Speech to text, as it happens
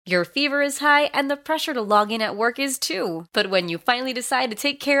Your fever is high and the pressure to log in at work is too. But when you finally decide to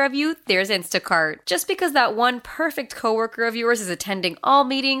take care of you, there's Instacart. Just because that one perfect coworker of yours is attending all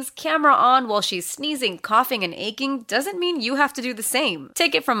meetings, camera on while she's sneezing, coughing, and aching, doesn't mean you have to do the same.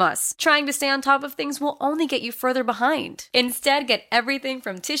 Take it from us. Trying to stay on top of things will only get you further behind. Instead, get everything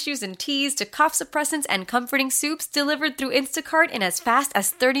from tissues and teas to cough suppressants and comforting soups delivered through Instacart in as fast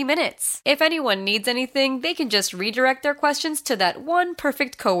as 30 minutes. If anyone needs anything, they can just redirect their questions to that one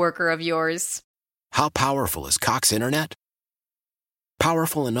perfect coworker of yours. How powerful is Cox Internet?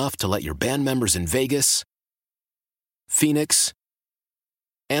 Powerful enough to let your band members in Vegas, Phoenix,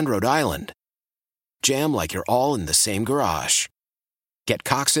 and Rhode Island jam like you're all in the same garage. Get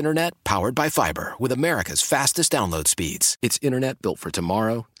Cox Internet powered by fiber with America's fastest download speeds. It's internet built for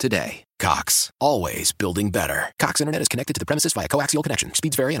tomorrow, today. Cox, always building better. Cox Internet is connected to the premises via coaxial connection.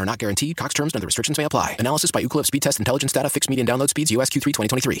 Speeds vary and are not guaranteed. Cox terms and other restrictions may apply. Analysis by Ookla Speed Test Intelligence Data. Fixed median download speeds. US Q3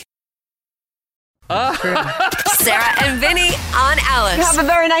 2023. Sarah and Vinny on Alice. You have a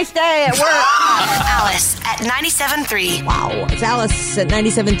very nice day at work. Alice at 97.3. Wow. It's Alice at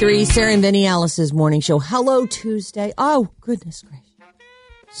 97.3. Sarah and Vinny, Alice's morning show. Hello, Tuesday. Oh, goodness gracious.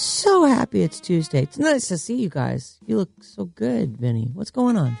 So happy it's Tuesday. It's nice to see you guys. You look so good, Vinny. What's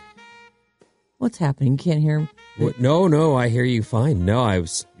going on? What's happening? You can't hear me? No, I hear you fine. No,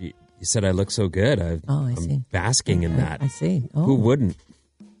 you said I look so good. I see. I'm basking in that. I see. Oh. Who wouldn't?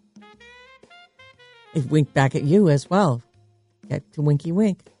 It winked back at you as well. Get to winky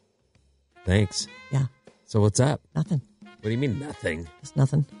wink. Thanks. Yeah. So what's up? Nothing. What do you mean nothing? It's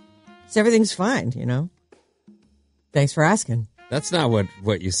nothing. So everything's fine, you know. Thanks for asking. That's not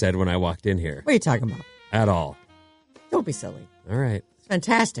what you said when I walked in here. What are you talking about? At all. Don't be silly. All right. It's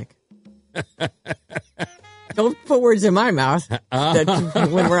fantastic. Don't put words in my mouth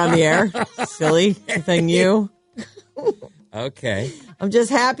when we're on the air. Silly thing you. Okay. I'm just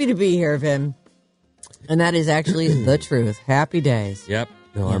happy to be here, Vin. And that is actually the truth. Happy days. Yep.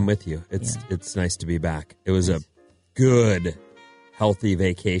 No, Yeah. I'm with you. It's nice to be back. It was a good, healthy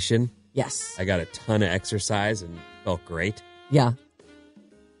vacation. Yes. I got a ton of exercise and felt great. Yeah.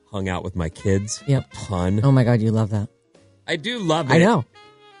 Hung out with my kids. Yep. A ton. Oh, my God, you love that. I do love it. I know.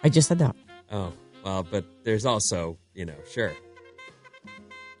 I just said that. Oh, well, but there's also, sure.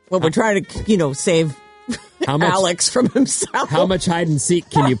 Well, we're trying to, save Alex from himself. How much hide and seek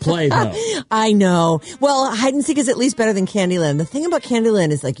can you play, though? I know. Well, hide and seek is at least better than Candyland. The thing about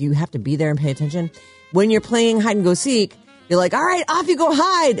Candyland is, you have to be there and pay attention. When you're playing hide and go seek, you're like, all right, off you go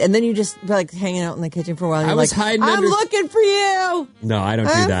hide. And then you just hanging out in the kitchen for a while. And you're hiding I'm looking for you. No, I don't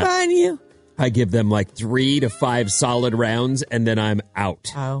do that. I'm finding you. I give them 3 to 5 solid rounds, and then I'm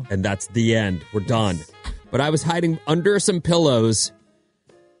out. Oh. And that's the end. We're done. But I was hiding under some pillows,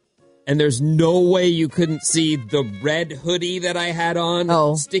 and there's no way you couldn't see the red hoodie that I had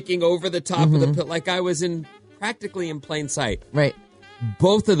on sticking over the top of the pillow. I was practically in plain sight. Right.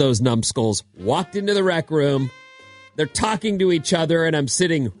 Both of those numbskulls walked into the rec room. They're talking to each other, and I'm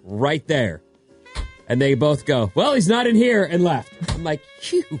sitting right there. And they both go, well, he's not in here, and left. I'm like,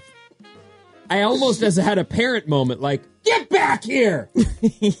 phew. I almost had a parent moment, get back here!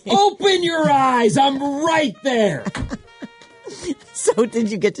 Open your eyes! I'm right there! So did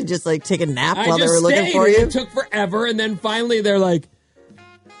you get to just take a nap while they were looking for you? It took forever, and then finally they're like,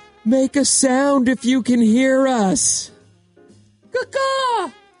 make a sound if you can hear us.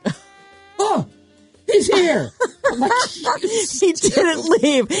 Caw-caw! Oh! He's here. I'm like, he didn't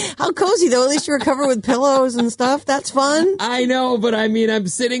leave. How cozy, though. At least you were covered with pillows and stuff. That's fun. I know, but I'm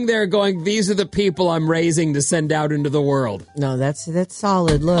sitting there going, these are the people I'm raising to send out into the world. No, that's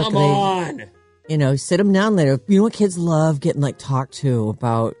solid. Look, come on. Sit them down later. You know what kids love? Getting talked to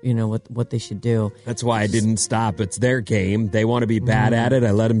about, what they should do. That's why I didn't stop. It's their game. They want to be bad at it.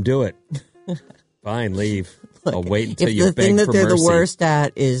 I let them do it. Fine, leave. Look, I'll wait until you beg for mercy. If the thing that they're the worst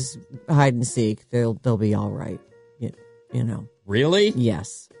at is hide and seek, they'll be all right. You know. Really?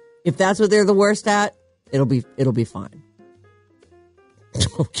 Yes. If that's what they're the worst at, it'll be fine.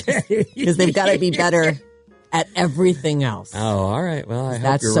 Okay. Because they've got to be better at everything else. Oh, all right. Well, I hope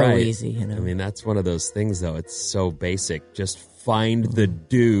that's you're so right. Easy. I mean, that's one of those things, though. It's so basic. Just find the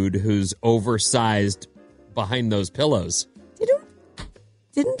dude who's oversized behind those pillows.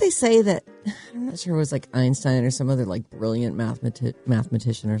 Didn't they say that, I'm not sure it was Einstein or some other brilliant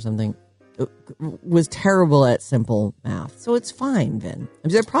mathematician or something, was terrible at simple math. So it's fine, Vin. I mean,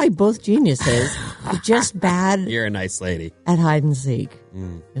 they're probably both geniuses. They're just bad. You're a nice lady. At hide and seek.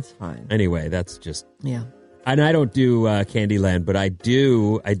 It's fine. Anyway, that's just... Yeah. And I don't do Candyland, but I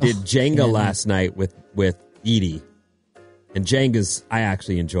did Jenga last night with Edie. And Jenga's, I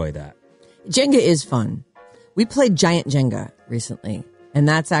actually enjoy that. Jenga is fun. We played Giant Jenga recently. And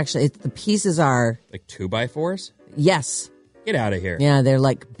that's actually, the pieces are... Like 2x4s? Yes. Get out of here. Yeah, they're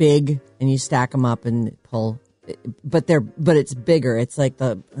like big, and you stack them up and pull. But it's bigger. It's like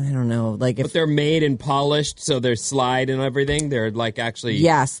I don't know, like if... But they're made and polished, so they're slide and everything? They're like actually...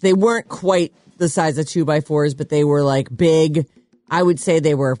 Yes, they weren't quite the size of 2x4s, but they were like big. I would say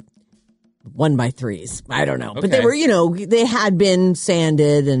they were 1x3s. I don't know. Okay. But they were, they had been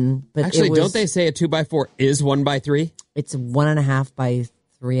sanded but actually, don't they say a 2x4 is 1x3? It's 1.5 by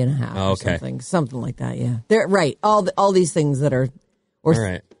 3.5 or something like that. Yeah, they're right. All these things that are, or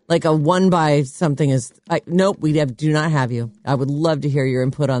right. Like a 1 by something is. Nope, do not have you. I would love to hear your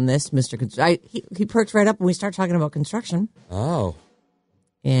input on this, Mr. He perked right up when we start talking about construction. Oh,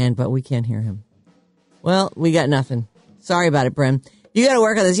 but we can't hear him. Well, we got nothing. Sorry about it, Bren. You got to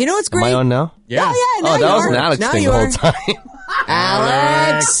work on this. You know what's great? Am I on now? Yeah. Oh, yeah. That was an Alex thing the whole time.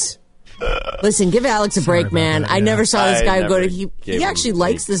 Alex. Listen, give Alex a break, man. I never saw this guy go to... He actually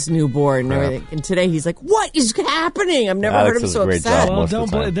likes this new board and everything. And today he's like, what is happening? I've never heard him so upset.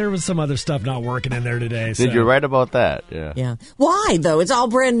 Well, there was some other stuff not working in there today. So. You're right about that. Yeah. Why, though? It's all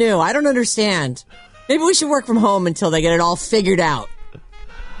brand new. I don't understand. Maybe we should work from home until they get it all figured out.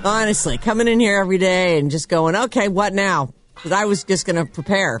 Honestly, coming in here every day and just going, okay, what now? Because I was just going to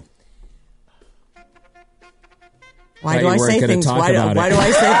prepare. Why do I say things? Why do I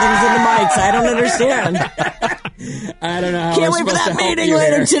say things in the mics? I don't understand. I don't know how Can't wait for that meeting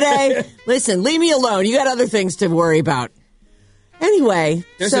later today. Listen, leave me alone. You got other things to worry about. Anyway.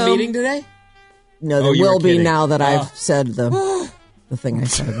 There's a meeting today? No, there will be now that I've said the thing I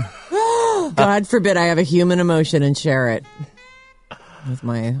said. God forbid I have a human emotion and share it with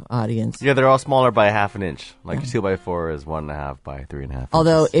my audience. Yeah, they're all smaller by 1/2 inch. Like 2x4 is 1.5 by 3.5.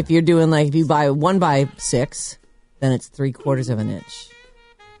 Although if you're doing if you buy 1 by 6, then it's 3/4 of an inch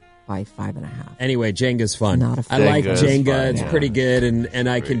by 5.5. Anyway, Jenga's fun. I like Jenga. It's pretty good, and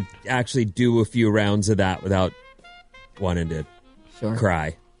I can actually do a few rounds of that without wanting to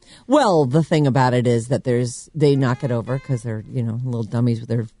cry. Well, the thing about it is that they knock it over because they're little dummies with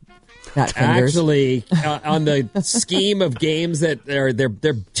their fat fingers. Actually, on the scheme of games that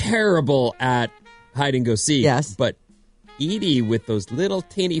they're terrible at hide and go seek. Yes, but Edie with those little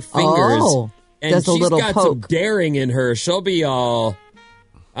teeny fingers. And does a she's little got poke. some daring in her. She'll be all,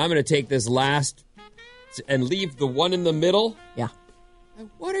 I'm going to take this last and leave the one in the middle. Yeah.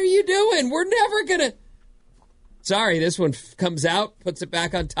 What are you doing? We're never going to. Sorry, this one comes out, puts it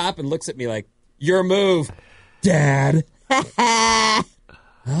back on top, and looks at me like, your move, Dad.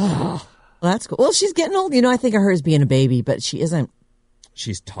 Well, that's cool. Well, she's getting old. I think of her as being a baby, but she isn't.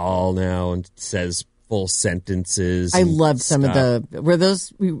 She's tall now and says full sentences. I loved some of the.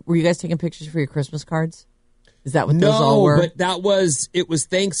 Were you guys taking pictures for your Christmas cards? Is that what those all were? No, but it was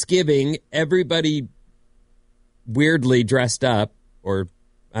Thanksgiving. Everybody weirdly dressed up,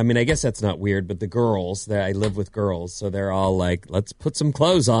 I guess that's not weird, but the girls, I live with girls, so they're all like, let's put some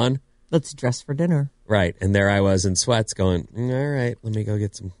clothes on. Let's dress for dinner. Right, and there I was in sweats going, all right, let me go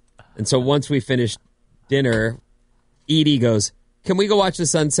get some. And so once we finished dinner, Edie goes, can we go watch the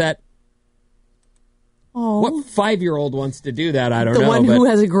sunset? Oh. What 5-year-old wants to do that? I don't know. The one who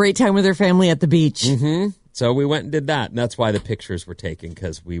has a great time with her family at the beach. Mm-hmm. So we went and did that. And that's why the pictures were taken,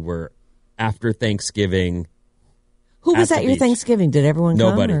 because we were after Thanksgiving. Who was at your Thanksgiving? Did everyone come?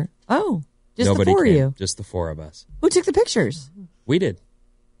 Nobody. Just Nobody the four came. of you? Just the four of us. Who took the pictures? We did.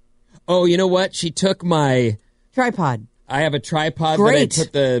 Oh, you know what? She took my... tripod. I have a tripod Great.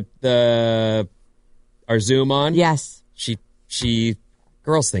 that I put our Zoom on. Yes. She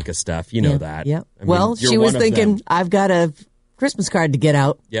girls think of stuff. You know that. Yep. I mean, she was thinking, I've got a Christmas card to get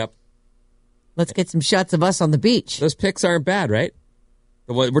out. Yep. Let's get some shots of us on the beach. Those pics aren't bad, right?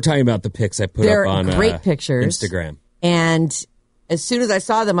 We're talking about the pics I put They're up on great pictures. Instagram. And as soon as I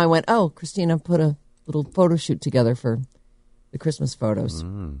saw them, I went, oh, Christina put a little photo shoot together for the Christmas photos.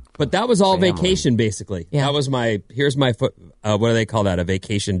 But that was all vacation, basically. Yeah. That was here's my, what do they call that? A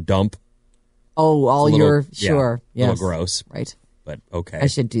vacation dump? Oh, all your, sure. Yeah, a little gross. Right. But okay. I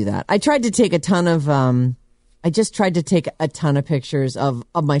should do that. I tried to take a ton of, I just tried to take a ton of pictures of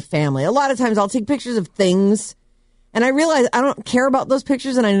my family. A lot of times I'll take pictures of things, and I realize I don't care about those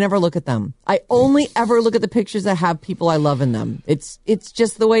pictures, and I never look at them. I only ever look at the pictures that have people I love in them. It's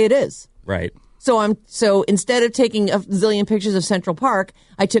just the way it is. Right. So instead of taking a zillion pictures of Central Park,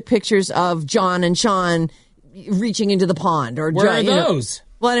 I took pictures of John and Sean reaching into the pond. Or where are those?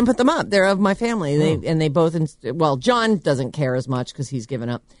 Well, I didn't put them up. They're of my family. They both. John doesn't care as much because he's given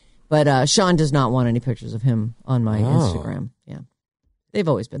up, but Sean does not want any pictures of him on my Instagram. Yeah, they've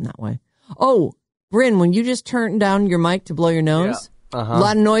always been that way. Oh, Bryn, when you just turned down your mic to blow your nose, A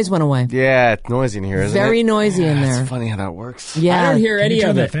lot of noise went away. Yeah, it's noisy in here, isn't it? Very noisy in there. It's funny how that works. Yeah. I don't hear Can any you turn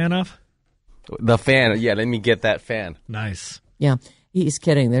of that it. fan off? The fan. Yeah, let me get that fan. Nice. Yeah. He's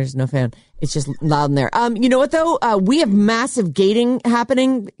kidding. There's no fan. It's just loud in there. You know what, though? We have massive gating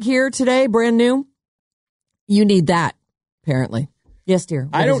happening here today, brand new. You need that, apparently. Yes, dear.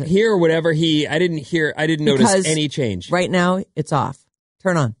 I don't hear whatever I didn't notice any change. Right now, it's off.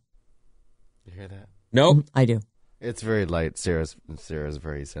 Turn on. You hear that? Nope. I do. It's very light. Sarah's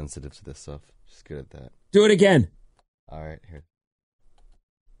very sensitive to this stuff. She's good at that. Do it again. All right, here.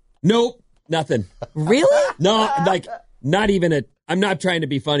 Nope. Nothing. Really? No, not even I'm not trying to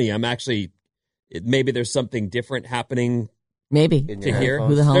be funny. I'm actually, maybe there's something different happening Maybe. to hear.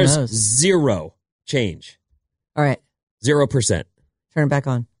 Who the hell There's knows? zero change. All right. 0%. Turn it back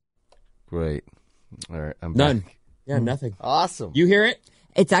on. Great. All right, I'm None. back. Yeah, nothing. Awesome. You hear it?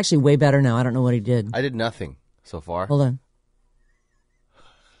 It's actually way better now. I don't know what he did. I did nothing so far. Hold on.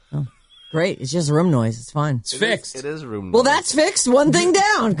 Oh, great. It's just room noise. It's fine. It's fixed. It is room. Well, noise. that's fixed. One thing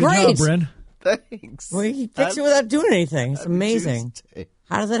down. Good Great. job, Bryn. Thanks. Well, he fixed it without doing anything. It's amazing. Tuesday.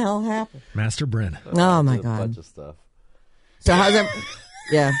 How does that hell happen? Master Bryn. Oh, my Did a God. bunch of stuff. So how's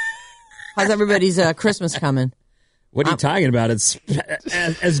everybody's Christmas coming? What are you talking about? It's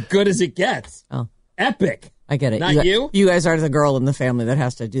as good as it gets. Oh. Epic. I get it. Not you? You guys are the girl in the family that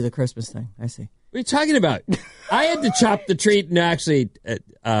has to do the Christmas thing. I see. What are you talking about? I had to chop the tree. No, actually,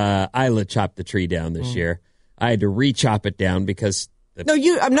 Isla chopped the tree down this year. I had to re-chop it down because... No,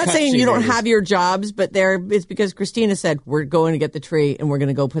 I'm not cut saying she you don't made is- have your jobs, but it's because Christina said we're going to get the tree and we're going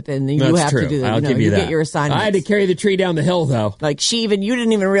to go put and you That's have true. to do that. I'll give you that. Get your assignments. I had to carry the tree down the hill, though. Like you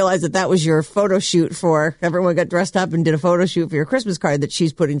didn't even realize that was your photo shoot for everyone got dressed up and did a photo shoot for your Christmas card that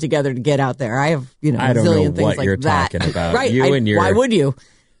she's putting together to get out there. I have, I don't zillion know things what like you're that. talking about. Right. Why would you?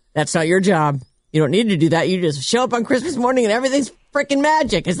 That's not your job. You don't need to do that. You just show up on Christmas morning and everything's freaking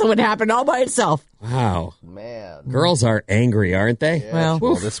magic. It's what happened all by itself. Wow. Man. Girls are angry, aren't they? Yeah,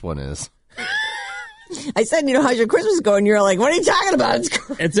 Well, this one is. I said, how's your Christmas going? You're like, what are you talking about? It's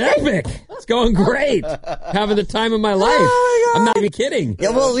great. It's epic. It's going great. Having the time of my life. Oh, my God. I'm not even kidding. Yeah,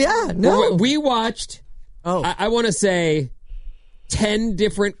 well, yeah, no. We watched, Oh. I want to say, 10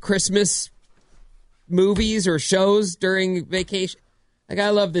 different Christmas movies or shows during vacation. Like, I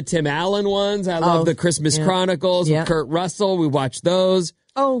love the Tim Allen ones. I love the Christmas Chronicles with Kurt Russell. We watched those.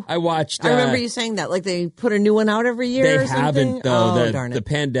 Oh, I watched. I remember you saying that. Like they put a new one out every year. They or something? haven't though. Oh, darn it. The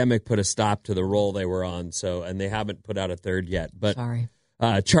pandemic put a stop to the role they were on. And they haven't put out a third yet. But Sorry.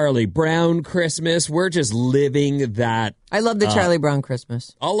 Charlie Brown Christmas. We're just living that. I love the Charlie Brown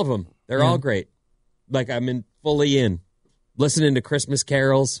Christmas. All of them. They're all great. Like I'm fully in. Listening to Christmas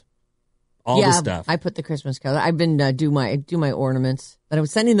carols. All the stuff. I put the Christmas carol. I've been do my ornaments. But I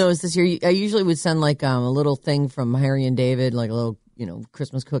was sending those this year. I usually would send like a little thing from Harry and David, like a little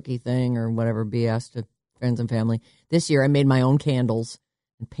Christmas cookie thing or whatever BS to friends and family. This year I made my own candles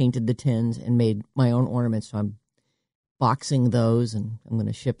and painted the tins and made my own ornaments. So I'm boxing those and I'm going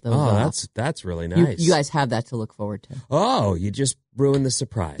to ship those. off. That's really nice. You guys have that to look forward to. Oh, you just ruined the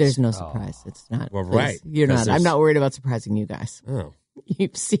surprise. There's no surprise. It's not. Well, right. You're 'Cause not. I'm not worried about surprising you guys. Oh.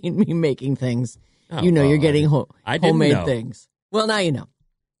 You've seen me making things. Oh, You're getting I didn't homemade know. things. Well, now you know.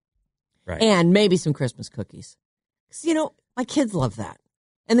 Right. And maybe some Christmas cookies. 'Cause, my kids love that.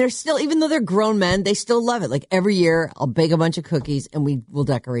 And they're still, even though they're grown men, they still love it. Like every year, I'll bake a bunch of cookies and we will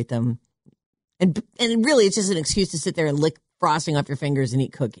decorate them. And really, it's just an excuse to sit there and lick frosting off your fingers and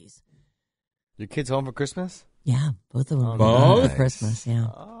eat cookies. Your kids home for Christmas? Yeah, both of them. Both? For Christmas, yeah.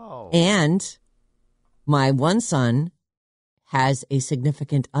 Oh. And my one son has a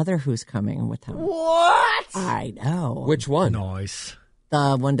significant other who's coming with him. What? I know. Which one? Nice.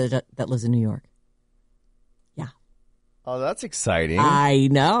 The one that lives in New York. Yeah. Oh, that's exciting. I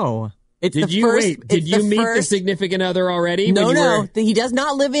know. It's Did the you first, wait? Did it's you meet the first- significant other already? No, when you no. were- He does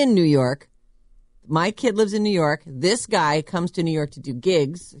not live in New York. My kid lives in New York. This guy comes to New York to do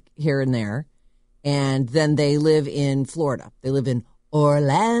gigs here and there. And then they live in Florida. They live in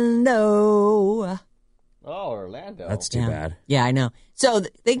Orlando. Oh, Orlando. That's too bad. Yeah, I know. So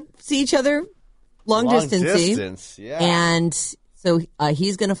they see each other long distance. Yeah. And so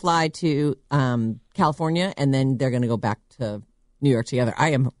he's going to fly to California, and then they're going to go back to New York together. I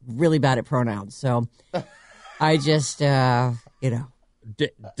am really bad at pronouns, so I just, Does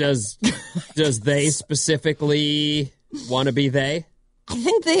they specifically want to be they? I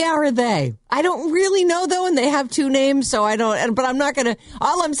think they are a they. I don't really know, though, and they have two names, so I don't, but I'm not going to,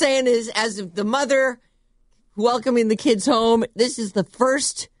 all I'm saying is, as the mother welcoming the kids home, this is the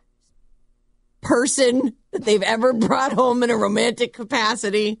first person that they've ever brought home in a romantic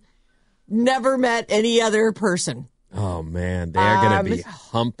capacity. Never met any other person. Oh, man. They are going to be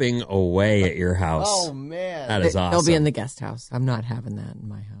humping away at your house. Oh, man. That is awesome. They'll be in the guest house. I'm not having that in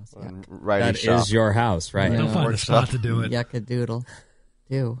my house. That is your house, right? They'll find a spot to do it. Yuckadoodle.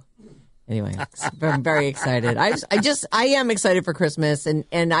 Anyway, I'm very excited. I am excited for Christmas, and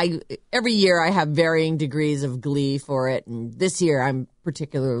every year I have varying degrees of glee for it. And this year I'm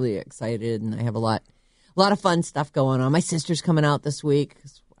particularly excited, and I have a lot of fun stuff going on. My sister's coming out this week.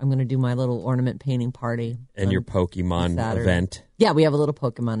 I'm going to do my little ornament painting party. And your Pokemon event. Yeah, we have a little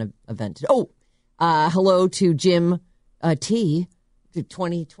Pokemon event. Hello to Jim T,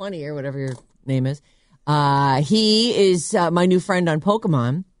 2020 or whatever your name is. He is my new friend on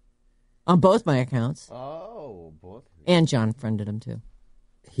Pokemon, on both my accounts. Oh, both. And John friended him too.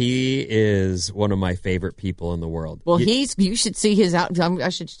 He is one of my favorite people in the world. Well, you should see his out. Have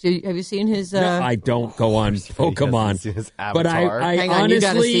you seen his? No, I don't go on Pokemon, his but I hang on, honestly, you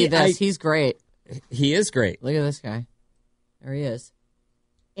got to see this. He's great. He is great. Look at this guy. There he is,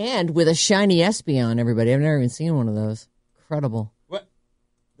 and with a shiny Espeon. Everybody, I've never even seen one of those. Incredible. What?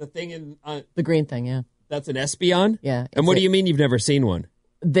 The thing in the green thing? Yeah, that's an Espeon. Yeah. And what do you mean you've never seen one?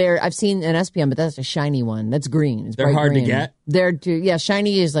 I've seen an Espeon, but that's a shiny one. That's green. It's They're hard green. to get.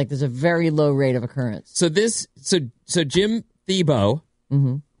 Shiny is like there's a very low rate of occurrence. So Jim Thiebaud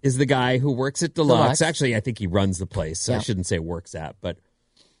is the guy who works at Deluxe. Actually, I think he runs the place. So I shouldn't say works at, but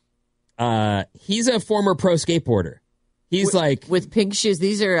he's a former pro skateboarder. He's with pink shoes.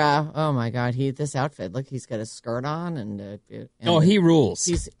 These are oh my god, this outfit. Look, he's got a skirt on and he rules.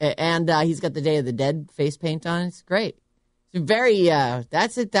 He's got the Day of the Dead face paint on. It's great. Very,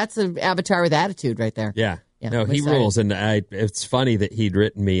 that's an avatar with attitude right there. Yeah. No, he rules. And it's funny that he'd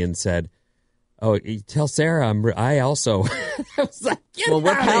written me and said, "Oh, tell Sarah I also." I was like,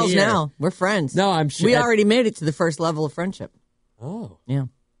 we're pals now. We're friends. No, I'm sure. We already made it to the first level of friendship. Oh. Yeah.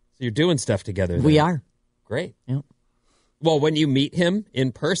 So you're doing stuff together then. We are. Great. Yeah. Well, when you meet him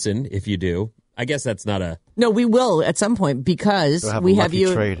in person, if you do, I guess that's not a... No, we will at some point because we have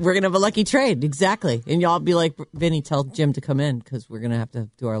you. Trade. We're going to have a lucky trade. Exactly. And y'all be like, Vinny, tell Jim to come in because we're going to have to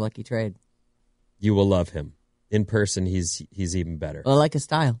do our lucky trade. You will love him. In person, he's even better. Well, I like his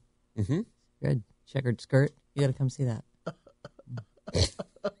style. Mm-hmm. Good. Checkered skirt. You got to come see that.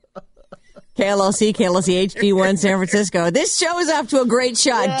 KLLC HD1 San Francisco. This show is off to a great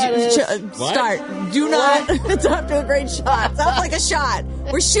shot. Start. Do not. It's off to a great shot. It's off like a shot.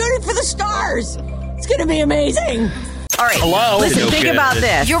 We're shooting for the stars. It's going to be amazing. All right. Hello. Listen, think about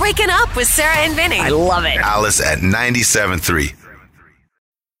this. You're waking up with Sarah and Vinny. I love it. Alice at 97.3.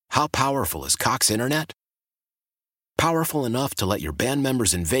 How powerful is Cox Internet? Powerful enough to let your band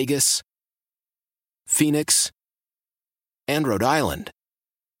members in Vegas, Phoenix, and Rhode Island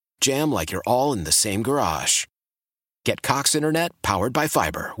jam like you're all in the same garage. Get Cox Internet powered by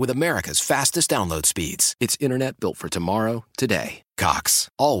fiber with America's fastest download speeds. It's internet built for tomorrow, today. Cox,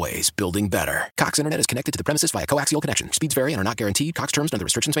 always building better. Cox Internet is connected to the premises via coaxial connection. Speeds vary and are not guaranteed. Cox terms and other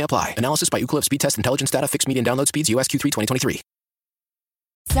restrictions may apply. Analysis by Ookla of Speed Test Intelligence Data. Fixed median download speeds. US Q3 2023.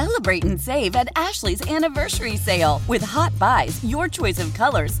 Celebrate and save at Ashley's Anniversary Sale. With Hot Buys, your choice of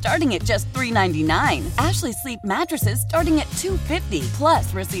colors starting at just $3.99. Ashley Sleep mattresses starting at $2.50.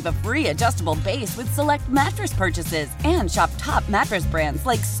 Plus, receive a free adjustable base with select mattress purchases. And shop top mattress brands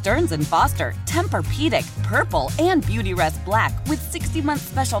like Stearns & Foster, Tempur-Pedic, Purple, and Beautyrest Black with 60-month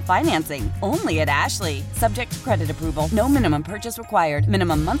special financing. Only at Ashley. Subject to credit approval. No minimum purchase required.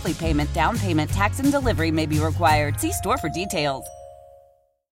 Minimum monthly payment, down payment, tax, and delivery may be required. See store for details.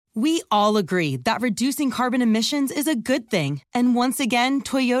 We all agree that reducing carbon emissions is a good thing. And once again,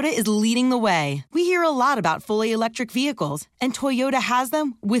 Toyota is leading the way. We hear a lot about fully electric vehicles, and Toyota has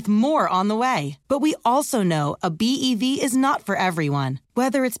them with more on the way. But we also know a BEV is not for everyone,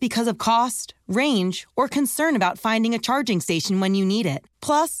 whether it's because of cost, range, or concern about finding a charging station when you need it.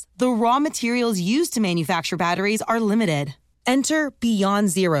 Plus, the raw materials used to manufacture batteries are limited. Enter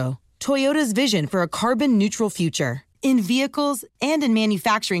Beyond Zero, Toyota's vision for a carbon-neutral future. In vehicles and in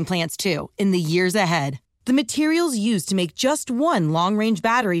manufacturing plants, too, in the years ahead. The materials used to make just one long-range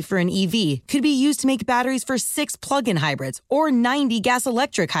battery for an EV could be used to make batteries for 6 plug-in hybrids or 90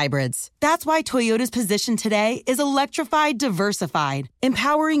 gas-electric hybrids. That's why Toyota's position today is electrified, diversified,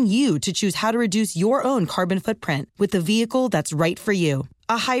 empowering you to choose how to reduce your own carbon footprint with the vehicle that's right for you.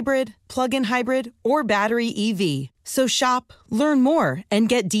 A hybrid, plug-in hybrid, or battery EV. So shop, learn more, and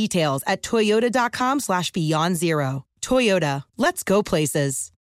get details at toyota.com/beyondzero. Toyota, let's go places.